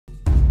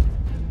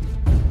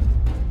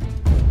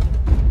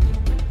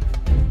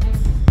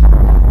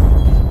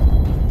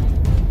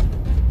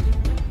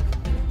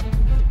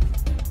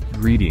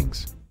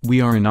Greetings,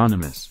 we are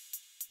anonymous.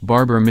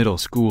 Barber Middle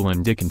School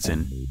in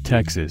Dickinson,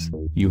 Texas,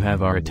 you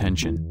have our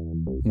attention.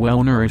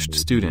 Well-nourished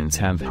students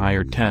have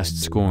higher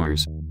test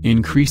scores,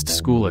 increased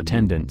school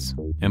attendance,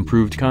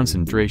 improved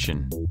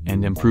concentration,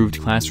 and improved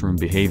classroom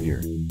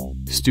behavior.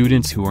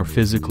 Students who are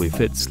physically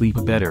fit sleep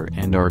better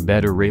and are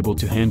better able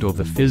to handle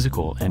the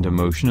physical and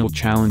emotional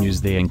challenges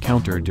they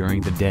encounter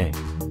during the day.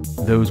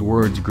 Those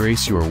words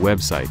grace your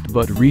website,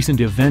 but recent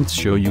events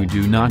show you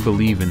do not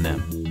believe in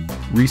them.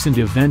 Recent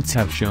events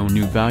have shown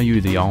you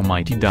value the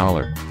almighty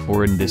dollar,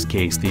 or in this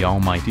case the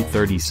almighty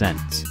 30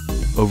 cents,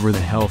 over the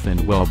health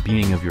and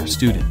well-being of your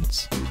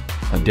students.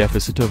 A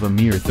deficit of a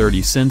mere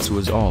 30 cents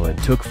was all it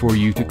took for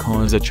you to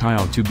cause a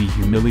child to be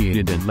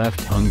humiliated and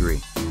left hungry.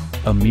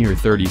 A mere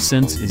 30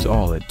 cents is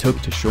all it took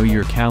to show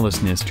your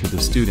callousness to the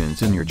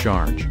students in your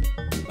charge.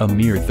 A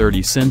mere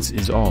 30 cents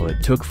is all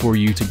it took for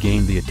you to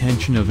gain the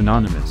attention of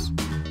Anonymous.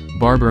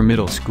 Barber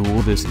Middle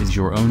School, this is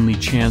your only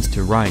chance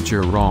to right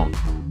your wrong.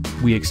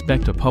 We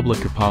expect a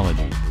public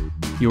apology.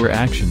 Your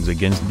actions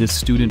against this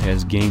student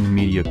has gained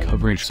media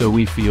coverage, so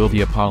we feel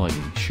the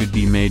apology should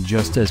be made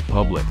just as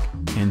public,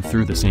 and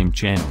through the same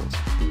channels.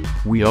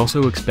 We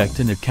also expect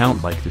an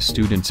account like the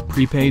student's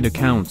prepaid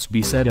accounts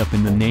be set up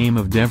in the name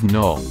of Dev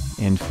Null,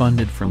 and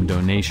funded from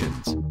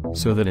donations,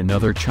 so that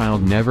another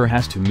child never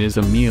has to miss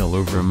a meal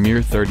over a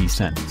mere 30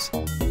 cents.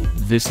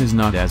 This is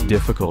not as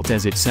difficult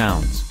as it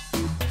sounds.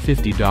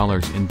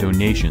 $50 in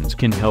donations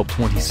can help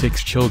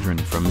 26 children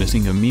from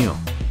missing a meal.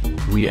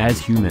 We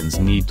as humans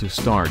need to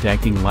start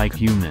acting like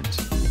humans.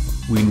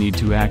 We need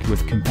to act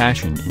with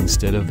compassion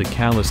instead of the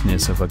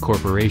callousness of a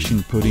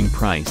corporation putting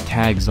price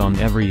tags on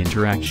every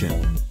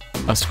interaction.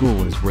 A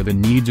school is where the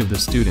needs of the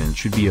student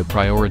should be a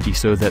priority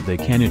so that they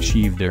can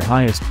achieve their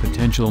highest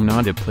potential,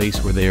 not a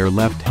place where they are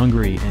left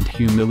hungry and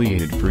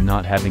humiliated for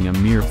not having a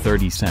mere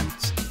 30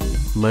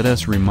 cents. Let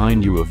us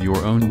remind you of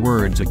your own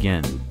words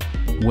again.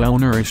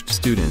 Well-nourished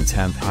students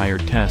have higher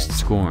test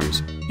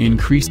scores,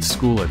 increased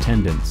school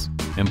attendance,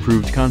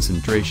 improved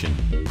concentration,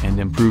 and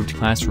improved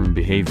classroom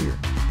behavior.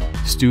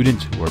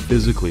 Students who are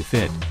physically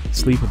fit,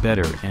 sleep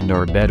better and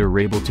are better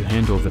able to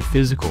handle the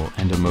physical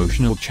and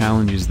emotional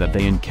challenges that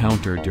they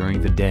encounter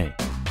during the day.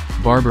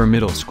 Barber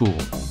Middle School,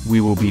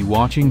 we will be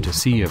watching to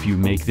see if you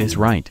make this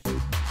right.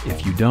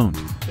 If you don't,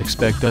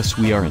 expect us.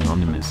 We are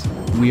anonymous.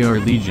 We are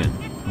legion.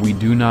 We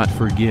do not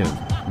forgive.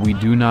 We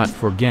do not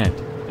forget.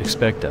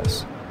 Expect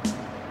us.